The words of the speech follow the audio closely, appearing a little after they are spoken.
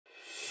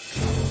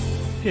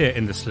Here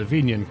in the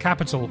Slovenian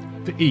capital,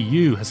 the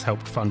EU has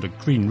helped fund a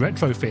green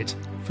retrofit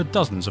for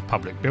dozens of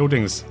public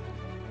buildings.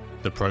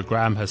 The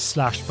programme has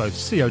slashed both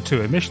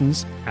CO2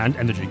 emissions and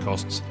energy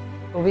costs.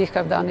 We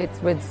have done it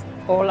with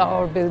all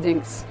our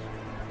buildings,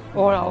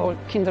 all our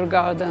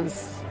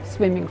kindergartens,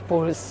 swimming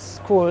pools,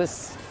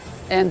 schools,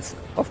 and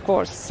of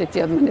course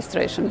city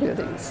administration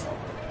buildings.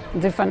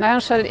 The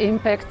financial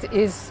impact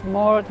is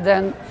more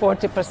than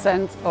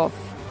 40% of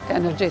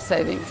energy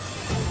savings.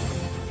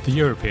 The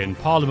European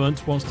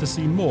Parliament wants to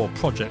see more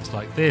projects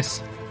like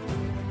this.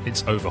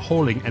 It's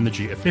overhauling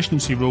energy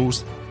efficiency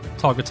rules,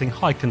 targeting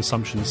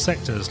high-consumption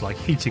sectors like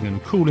heating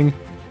and cooling,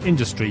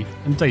 industry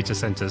and data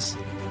centres.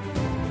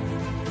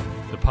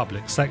 The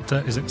public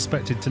sector is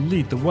expected to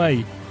lead the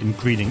way in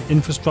greening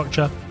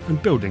infrastructure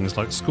and buildings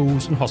like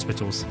schools and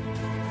hospitals.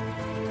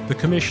 The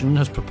Commission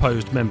has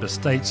proposed Member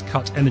States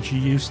cut energy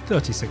use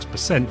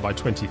 36% by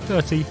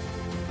 2030.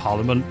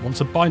 Parliament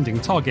wants a binding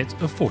target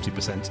of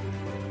 40%.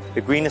 The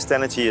greenest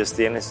energy is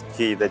the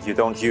energy that you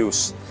don't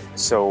use,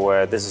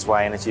 so this is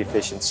why energy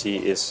efficiency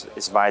is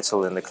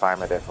vital in the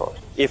climate effort.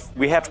 If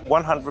we had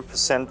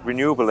 100%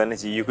 renewable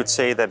energy, you could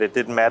say that it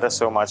didn't matter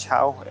so much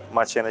how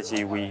much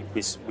energy we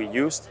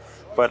used,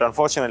 but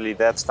unfortunately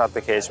that's not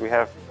the case. We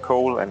have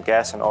coal and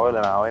gas and oil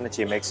in our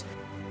energy mix.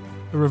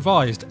 A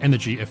revised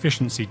Energy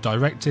Efficiency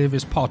Directive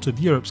is part of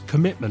Europe's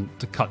commitment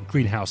to cut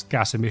greenhouse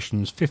gas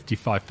emissions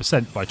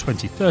 55% by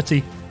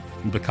 2030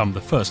 and become the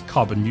first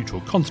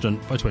carbon-neutral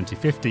continent by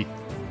 2050.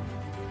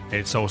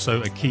 It's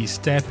also a key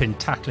step in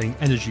tackling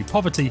energy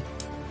poverty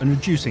and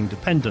reducing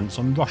dependence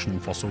on Russian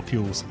fossil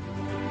fuels.